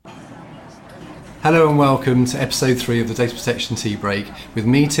Hello and welcome to episode 3 of the Data Protection Tea Break with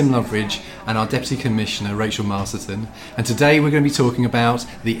me, Tim Loveridge, and our Deputy Commissioner, Rachel Masterton. And today we're going to be talking about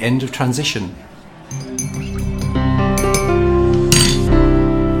the end of transition.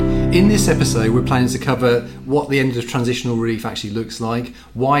 In this episode, we're planning to cover what the end of transitional relief actually looks like,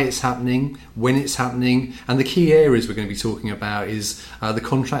 why it's happening, when it's happening, and the key areas we're going to be talking about is the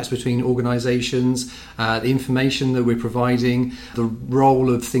contracts between organisations, the information that we're providing, the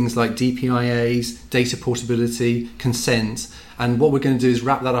role of things like DPIAs, data portability, consent, and what we're going to do is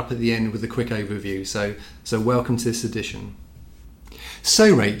wrap that up at the end with a quick overview. So welcome to this edition.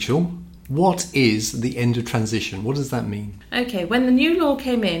 So Rachel, what is the end of transition? What does that mean? Okay, when the new law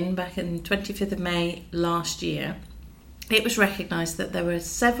came in back on 25th of May last year, it was recognised that there were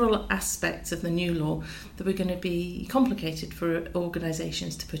several aspects of the new law that were going to be complicated for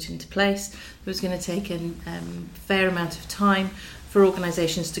organisations to put into place. It was going to take a fair amount of time for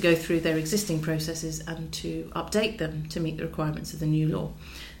organisations to go through their existing processes and to update them to meet the requirements of the new law.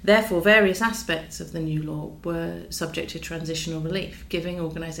 Therefore, various aspects of the new law were subject to transitional relief, giving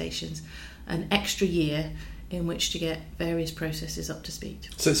organisations an extra year in which to get various processes up to speed.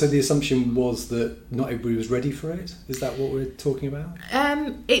 So the assumption was that not everybody was ready for it? Is that what we're talking about?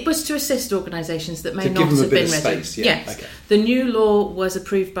 It was to assist organisations that may to not give them have a bit been of ready. Space, yeah. Yes. Okay. The new law was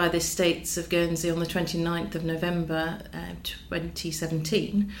approved by the States of Guernsey on the 29th of November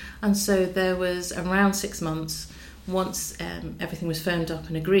 2017, and so there was around 6 months once everything was firmed up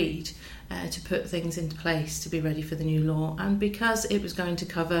and agreed to put things into place to be ready for the new law. And because it was going to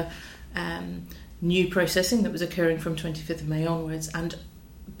cover new processing that was occurring from 25th of May onwards and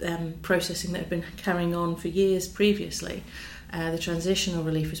processing that had been carrying on for years previously, the transitional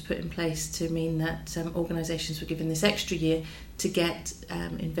relief was put in place to mean that organisations were given this extra year to get,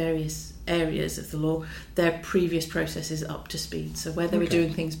 in various areas of the law, their previous processes up to speed. So where they were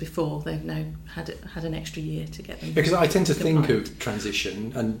doing things before, they've now had an extra year to get them. Because I tend to think of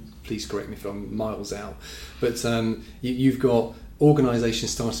transition, and please correct me if I'm miles out, but you've got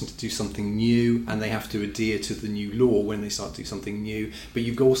organisations starting to do something new and they have to adhere to the new law when they start to do something new, but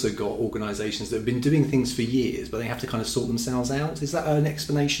you've also got organisations that have been doing things for years but they have to kind of sort themselves out. Is that an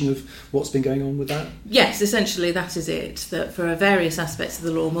explanation of what's been going on with that? Yes, essentially that is it, that for various aspects of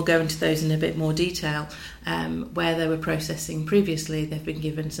the law, and we'll go into those in a bit more detail, where they were processing previously, they've been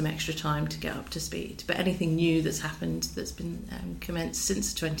given some extra time to get up to speed. But anything new that's happened, that's been commenced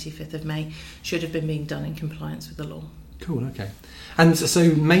since the 25th of May, should have been being done in compliance with the law. Cool, okay. And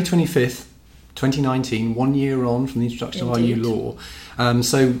so May 25th, 2019, 1 year on from the introduction of our new law.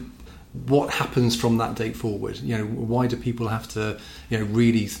 So what happens from that date forward? You know, why do people have to,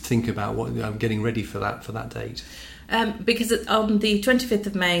 really think about what getting ready for that date? Because on the 25th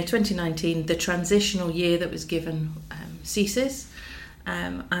of May 2019, the transitional year that was given ceases.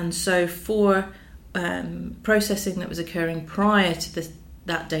 And so for processing that was occurring prior to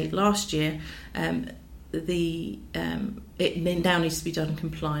that date last year, it now needs to be done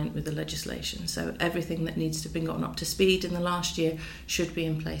compliant with the legislation. So everything that needs to have been gotten up to speed in the last year should be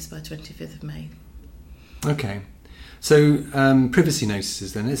in place by 25th of May. Okay. So privacy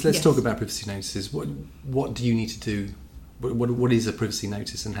notices then. Let's talk about privacy notices. What do you need to do? What is a privacy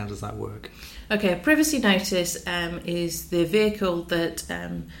notice and how does that work? Okay, a privacy notice is the vehicle that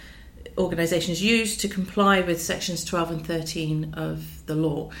organisations use to comply with sections 12 and 13 of the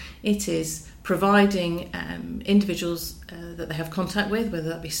law. It is providing individuals that they have contact with, whether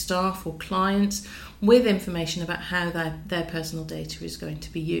that be staff or clients, with information about how their personal data is going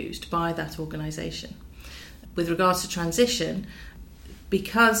to be used by that organisation. With regards to transition,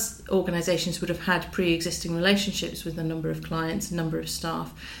 because organisations would have had pre-existing relationships with a number of clients, a number of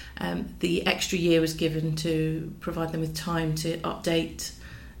staff, the extra year was given to provide them with time to update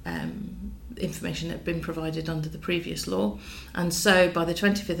information that had been provided under the previous law. And so by the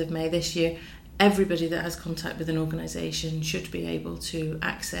 25th of May this year, everybody that has contact with an organisation should be able to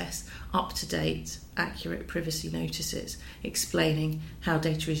access up-to-date, accurate privacy notices explaining how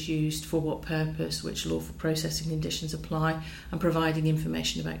data is used, for what purpose, which lawful processing conditions apply, and providing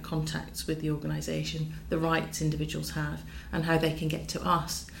information about contacts with the organisation, the rights individuals have, and how they can get to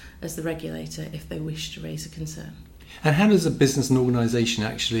us as the regulator if they wish to raise a concern. And how does a business and organisation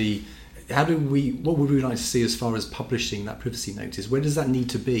actually, what would we like to see as far as publishing that privacy notice? Where does that need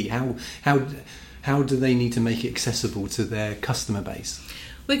to be? How do they need to make it accessible to their customer base?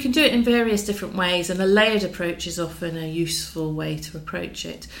 We can do it in various different ways, and a layered approach is often a useful way to approach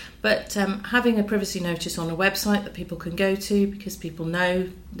it. But having a privacy notice on a website that people can go to, because people know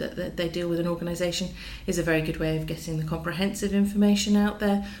that they deal with an organisation is a very good way of getting the comprehensive information out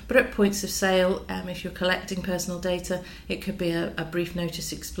there. But at points of sale, if you're collecting personal data, it could be a brief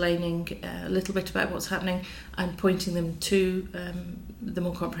notice explaining a little bit about what's happening and pointing them to the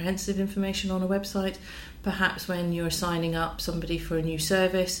more comprehensive information on a website. Perhaps when you're signing up somebody for a new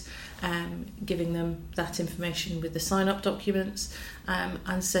service, giving them that information with the sign-up documents,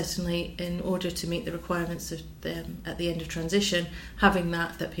 and certainly in order to meet the requirements of at the end of transition, having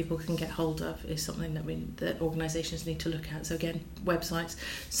that people can get hold of is something that organisations need to look at. So again, websites.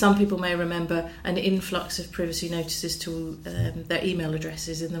 Some people may remember an influx of privacy notices to their email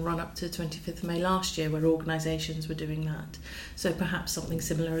addresses in the run-up to 25th of May last year, where organisations were doing that. So perhaps something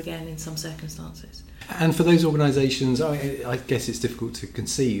similar again in some circumstances. And for those organisations, I guess it's difficult to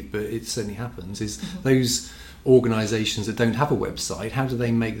conceive, but it certainly happens, is those organisations that don't have a website, how do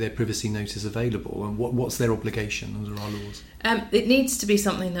they make their privacy notice available, and what's their obligation under our laws? It needs to be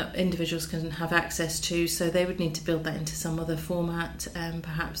something that individuals can have access to, so they would need to build that into some other format,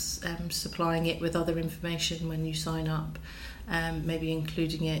 perhaps supplying it with other information when you sign up, maybe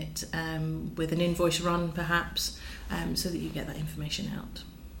including it with an invoice run perhaps, so that you get that information out.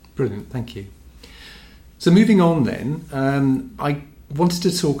 Brilliant, thank you. So moving on then, I wanted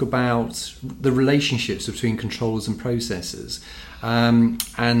to talk about the relationships between controllers and processors,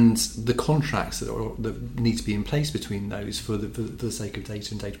 and the contracts that need to be in place between those for the sake of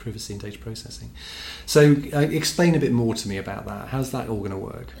data and data privacy and data processing. So explain a bit more to me about that. How's that all going to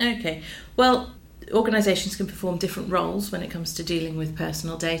work? Okay, well, organisations can perform different roles when it comes to dealing with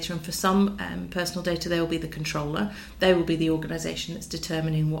personal data, and for some personal data they will be the controller. They will be the organisation that's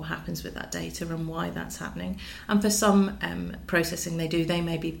determining what happens with that data and why that's happening. And for some processing they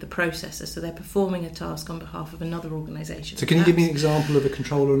may be the processor, so they're performing a task on behalf of another organisation. So can you give me an example of a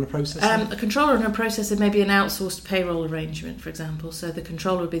controller and a processor? A controller and a processor may be an outsourced payroll arrangement, for example. So the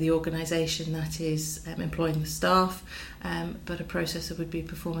controller would be the organisation that is employing the staff, but a processor would be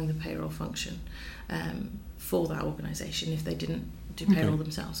performing the payroll function for that organisation if they didn't do payroll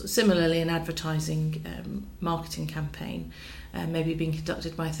themselves. Similarly, an advertising marketing campaign may be being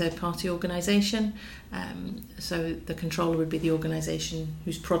conducted by a third-party organisation. So the controller would be the organisation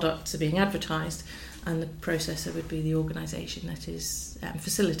whose products are being advertised, and the processor would be the organisation that is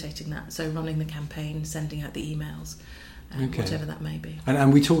facilitating that, so running the campaign, sending out the emails, whatever that may be.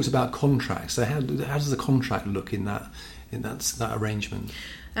 And we talked about contracts. So how does the contract look in that arrangement?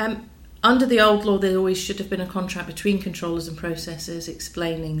 Under the old law, there always should have been a contract between controllers and processors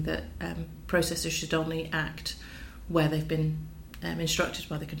explaining that processors should only act where they've been instructed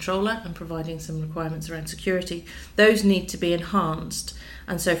by the controller, and providing some requirements around security. Those need to be enhanced,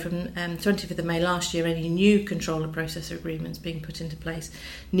 and so from 25th of May last year, any new controller-processor agreements being put into place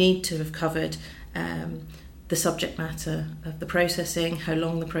need to have covered the subject matter of the processing, how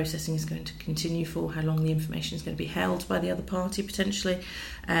long the processing is going to continue for, how long the information is going to be held by the other party potentially,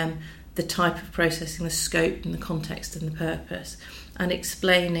 the type of processing, the scope and the context and the purpose, and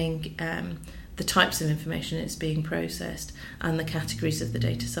explaining the types of information that's being processed and the categories of the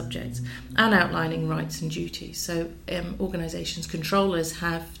data subjects, and outlining rights and duties. So organisations, controllers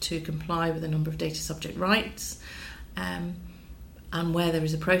have to comply with a number of data subject rights, and where there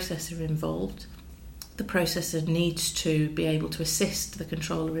is a processor involved, the processor needs to be able to assist the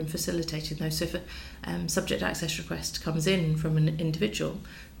controller in facilitating those. So if a subject access request comes in from an individual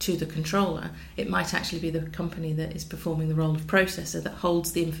to the controller, it might actually be the company that is performing the role of processor that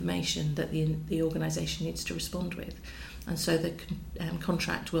holds the information that the organisation needs to respond with. And so the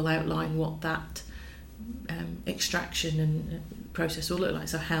contract will outline what that extraction and process will look like.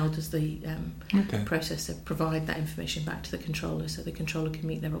 So how does the processor provide that information back to the controller so the controller can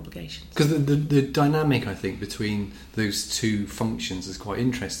meet their obligations? Because the dynamic, I think, between those two functions is quite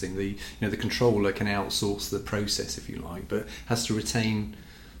interesting. The controller can outsource the process, if you like, but has to retain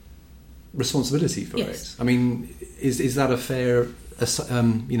responsibility for it. I mean, is that a fair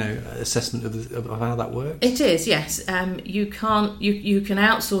assessment of how that works? It is, yes. You can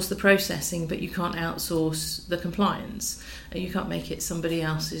outsource the processing, but you can't outsource the compliance. You can't make it somebody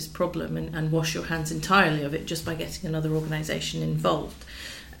else's problem and wash your hands entirely of it just by getting another organisation involved.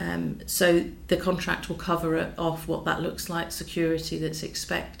 So the contract will cover off what that looks like, security that's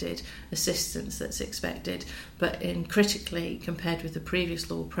expected, assistance that's expected, but critically, compared with the previous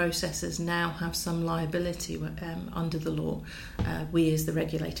law, processors now have some liability under the law. We as the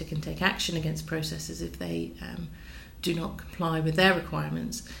regulator can take action against processors if they do not comply with their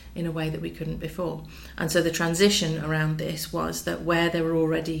requirements in a way that we couldn't before. And so the transition around this was that where there were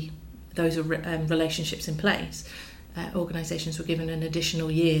already those relationships in place, organisations were given an additional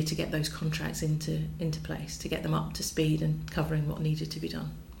year to get those contracts into place, to get them up to speed and covering what needed to be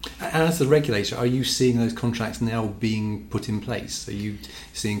done. And as the regulator, are you seeing those contracts now being put in place? Are you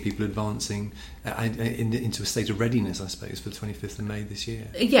seeing people advancing into a state of readiness, I suppose, for the 25th of May this year?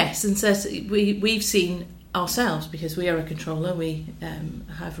 Yes, and certainly we've seen ourselves, because we are a controller, we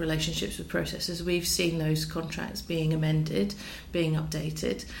have relationships with processors. We've seen those contracts being amended, being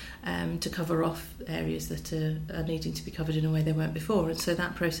updated to cover off areas that are needing to be covered in a way they weren't before, and so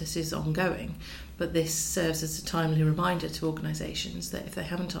that process is ongoing. But this serves as a timely reminder to organisations that if they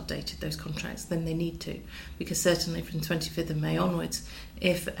haven't updated those contracts, then they need to, because certainly from the 25th of May onwards,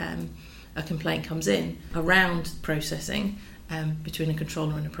 if a complaint comes in around processing between a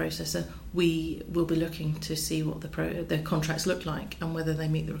controller and a processor, we will be looking to see what the contracts look like and whether they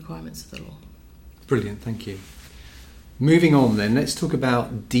meet the requirements of the law. Brilliant, thank you. Moving on then, let's talk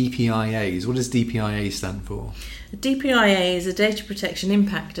about DPIAs. What does DPIA stand for? A DPIA is a Data Protection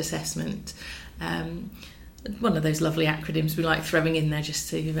Impact Assessment. One of those lovely acronyms we like throwing in there just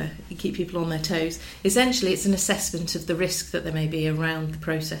to keep people on their toes. Essentially, it's an assessment of the risk that there may be around the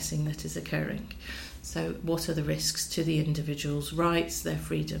processing that is occurring. So what are the risks to the individual's rights, their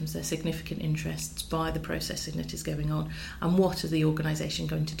freedoms, their significant interests by the processing that is going on, and what are the organisation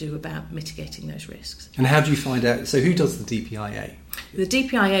going to do about mitigating those risks? And how do you find out? So who does the DPIA? The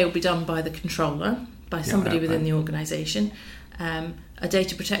DPIA will be done by the controller, by somebody within the organisation. A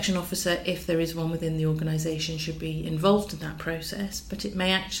data protection officer, if there is one within the organisation, should be involved in that process, but it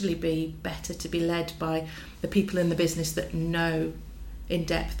may actually be better to be led by the people in the business that know in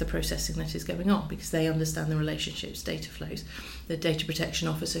depth the processing that is going on, because they understand the relationships, data flows. The data protection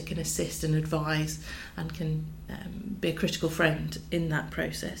officer can assist and advise and can be a critical friend in that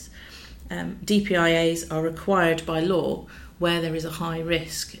process. DPIAs are required by law where there is a high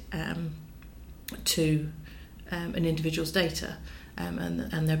risk to an individual's data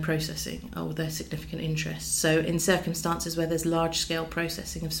and their processing or their significant interests. So in circumstances where there's large-scale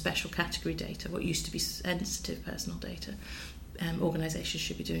processing of special category data, what used to be sensitive personal data, organisations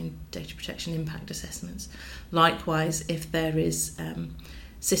should be doing data protection impact assessments. Likewise, if there is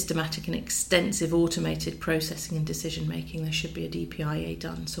systematic and extensive automated processing and decision making, there should be a DPIA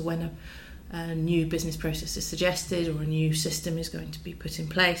done. So when a new business process is suggested or a new system is going to be put in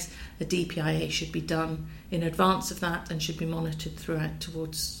place, a DPIA should be done in advance of that and should be monitored throughout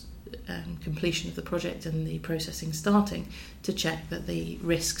towards completion of the project and the processing starting, to check that the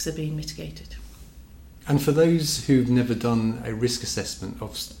risks are being mitigated. And for those who've never done a risk assessment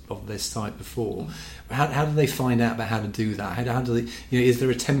of their site before, how do they find out about how to do that? How do they? Is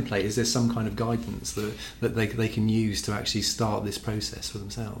there a template? Is there some kind of guidance that they can use to actually start this process for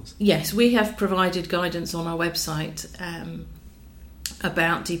themselves? Yes, we have provided guidance on our website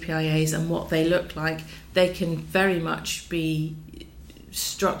about DPIAs and what they look like. They can very much be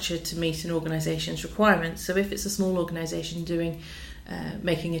structured to meet an organisation's requirements. So if it's a small organisation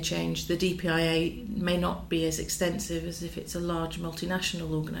making a change, the DPIA may not be as extensive as if it's a large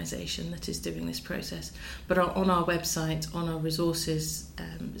multinational organisation that is doing this process. But on our website, on our resources,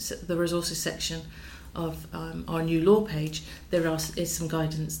 the resources section of our new law page, there is some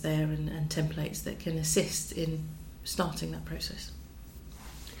guidance there and templates that can assist in starting that process.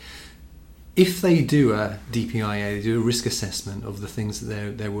 If they do a DPIA, they do a risk assessment of the things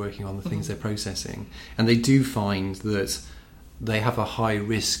that they're working on, the things they're processing, and they do find that they have a high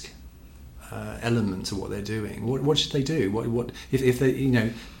risk element to what they're doing, what should they do? What if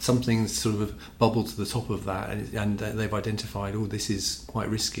they something sort of bubbled to the top of that and they've identified, this is quite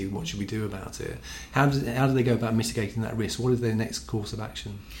risky, what should we do about it? How do they go about mitigating that risk? What is their next course of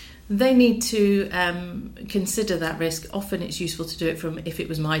action? They need to consider that risk. Often it's useful to do it from, if it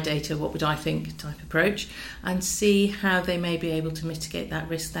was my data, what would I think type approach, and see how they may be able to mitigate that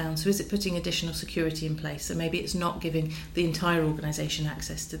risk down. So is it putting additional security in place? So maybe it's not giving the entire organisation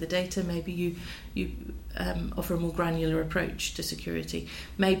access to the data. Maybe you offer a more granular approach to security.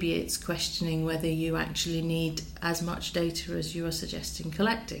 Maybe it's questioning whether you actually need as much data as you are suggesting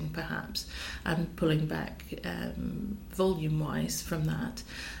collecting, perhaps, and pulling back volume-wise from that.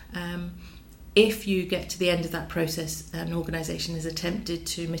 If you get to the end of that process, an organisation has attempted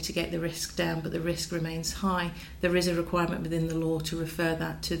to mitigate the risk down, but the risk remains high, there is a requirement within the law to refer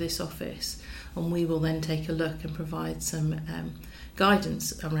that to this office, and we will then take a look and provide some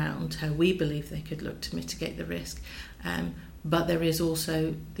guidance around how we believe they could look to mitigate the risk. But there is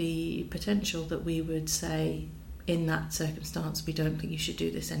also the potential that we would say, in that circumstance, we don't think you should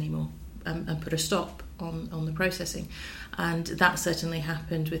do this anymore, and put a stop on the processing. And that certainly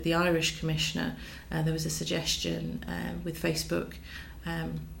happened with the Irish Commissioner. There was a suggestion with Facebook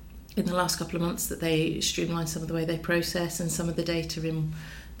in the last couple of months that they streamline some of the way they process, and some of the data in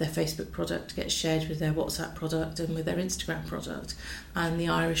their Facebook product gets shared with their WhatsApp product and with their Instagram product. And the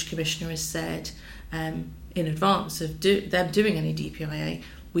Irish Commissioner has said in advance of them doing any DPIA,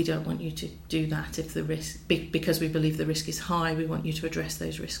 we don't want you to do that if the risk, because we believe the risk is high, we want you to address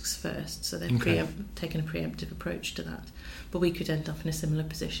those risks first. So they've taken a preemptive approach to that. But we could end up in a similar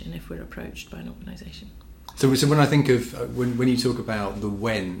position if we're approached by an organisation. So when I think of, when you talk about the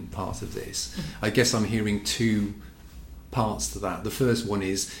when part of this, I guess I'm hearing two parts to that. The first one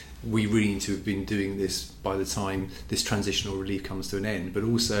is we really need to have been doing this by the time this transitional relief comes to an end, but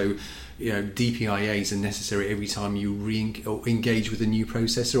also, DPIAs are necessary every time you engage with a new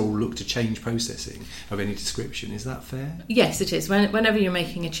processor or look to change processing of any description. Is that fair? Yes, it is. Whenever you're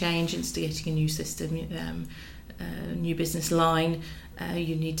making a change, instigating a new system, a new business line,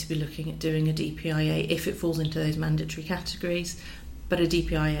 you need to be looking at doing a DPIA if it falls into those mandatory categories. But a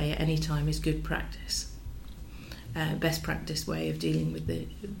DPIA at any time is good practice. Best practice way of dealing with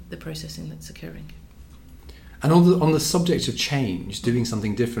the processing that's occurring. And on the subject of change, doing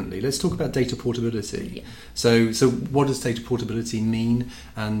something differently, let's talk about data portability. Yeah. So what does data portability mean,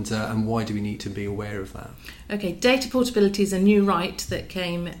 and why do we need to be aware of that? Okay, data portability is a new right that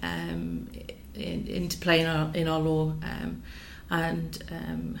came into play in our law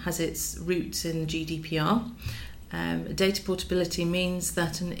and has its roots in GDPR. Data portability means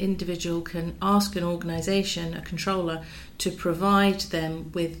that an individual can ask an organisation, a controller, to provide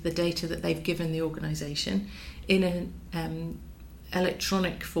them with the data that they've given the organisation in an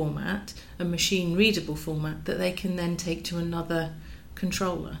electronic format, a machine-readable format that they can then take to another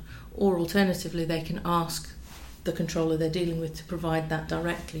controller. Or alternatively, they can ask the controller they're dealing with to provide that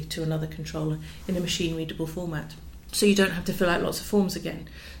directly to another controller in a machine-readable format. So you don't have to fill out lots of forms again.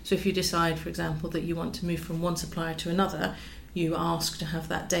 So if you decide, for example, that you want to move from one supplier to another, you ask to have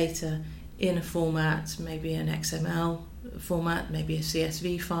that data in a format, maybe an XML format, maybe a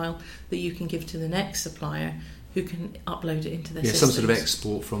CSV file, that you can give to the next supplier who can upload it into their systems. Some sort of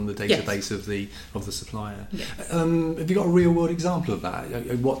export from the database of the supplier. Yes. Have you got a real-world example of that?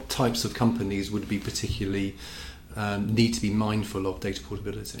 What types of companies would be particularly need to be mindful of data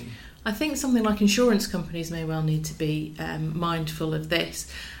portability? I think something like insurance companies may well need to be mindful of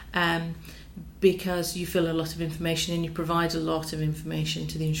this, because you fill a lot of information in, you provide a lot of information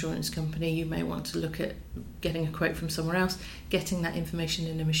to the insurance company. You may want to look at getting a quote from somewhere else. Getting that information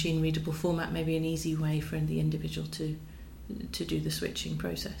in a machine-readable format may be an easy way for the individual to do the switching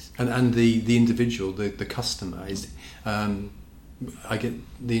process. And the individual, the customer, is... I get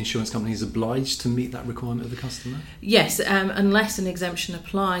the insurance company is obliged to meet that requirement of the customer? Yes, unless an exemption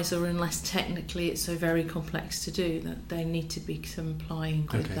applies, or unless technically it's so very complex to do that they need to be complying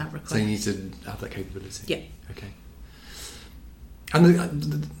with that request. So they need to have that capability? Yeah. Okay.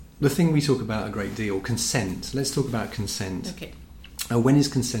 And the thing we talk about a great deal, consent. Let's talk about consent. Okay. When is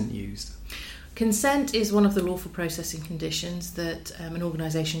consent used? Consent is one of the lawful processing conditions that an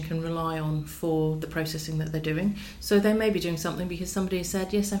organisation can rely on for the processing that they're doing. So they may be doing something because somebody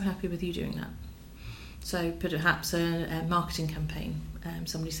said, yes, I'm happy with you doing that. So perhaps a marketing campaign.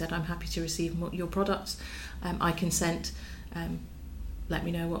 Somebody said, I'm happy to receive your products. I consent. Let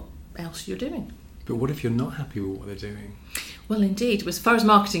me know what else you're doing. But what if you're not happy with what they're doing? Well, indeed. As far as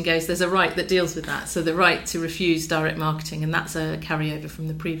marketing goes, there's a right that deals with that. So the right to refuse direct marketing, and that's a carryover from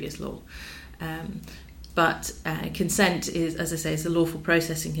the previous law. But consent is, as I say, is a lawful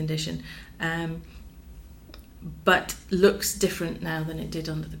processing condition, but looks different now than it did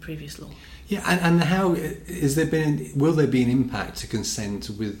under the previous law. Yeah, and how will there be an impact to consent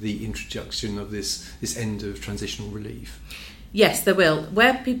with the introduction of this end of transitional relief? Yes, there will.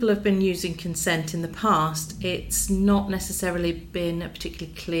 Where people have been using consent in the past, it's not necessarily been a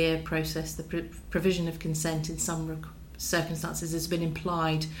particularly clear process. The provision of consent in some circumstances has been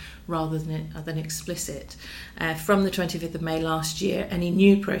implied rather than explicit. From the 25th of May last year, any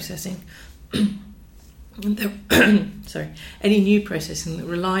new processing any new processing that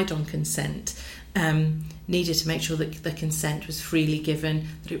relied on consent needed to make sure that the consent was freely given,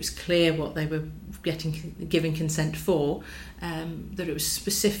 that it was clear what they were giving consent for, that it was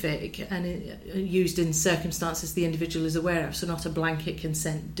specific and used in circumstances the individual is aware of. So not a blanket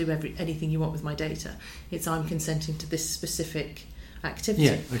consent, do anything you want with my data. It's I'm consenting to this specific activity.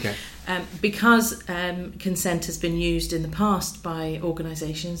 Yeah, okay. Because consent has been used in the past by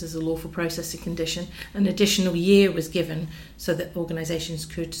organisations as a lawful processing condition, an additional year was given so that organisations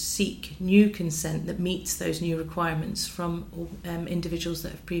could seek new consent that meets those new requirements from individuals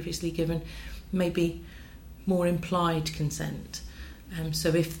that have previously given maybe more implied consent. So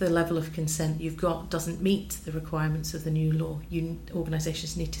if the level of consent you've got doesn't meet the requirements of the new law,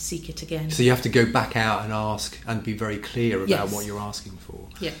 organisations need to seek it again. So you have to go back out and ask and be very clear about Yes. what you're asking for.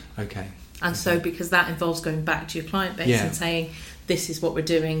 Yeah. Okay. And so because that involves going back to your client base Yeah. and saying, this is what we're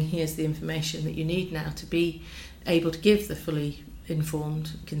doing, here's the information that you need now to be able to give the fully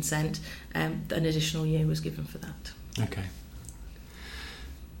informed consent, an additional year was given for that. Okay.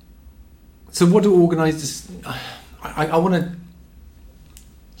 So what do organisers... I want to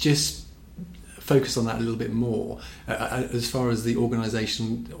just focus on that a little bit more as far as the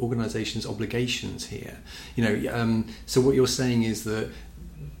organisation's obligations here. So what you're saying is that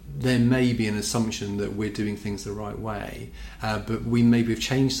there may be an assumption that we're doing things the right way, but we maybe have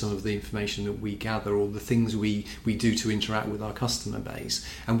changed some of the information that we gather or the things we do to interact with our customer base,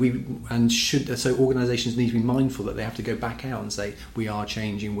 so organisations need to be mindful that they have to go back out and say, we are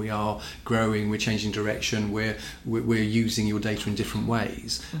changing, we are growing, we're changing direction, we're using your data in different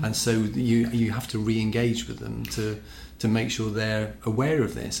ways. Mm-hmm. And so you have to re-engage with them to make sure they're aware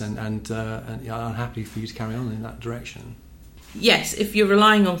of this and are happy for you to carry on in that direction. Yes, if you're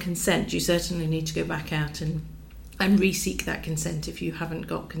relying on consent, you certainly need to go back out and re-seek that consent if you haven't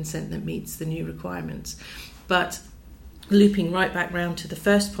got consent that meets the new requirements. But looping right back round to the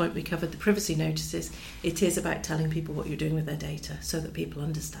first point we covered, the privacy notices, it is about telling people what you're doing with their data so that people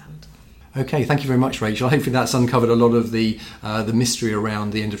understand. Okay, thank you very much, Rachel. Hopefully that's uncovered a lot of the mystery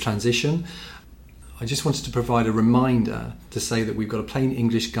around the end of transition. I just wanted to provide a reminder to say that we've got a plain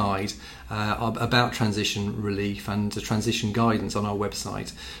English guide about transition relief and transition guidance on our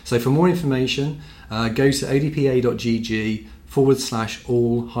website. So for more information, go to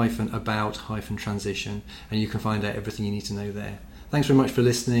odpa.gg/all-about-transition and you can find out everything you need to know there. Thanks very much for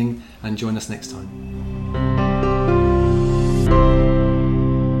listening and join us next time.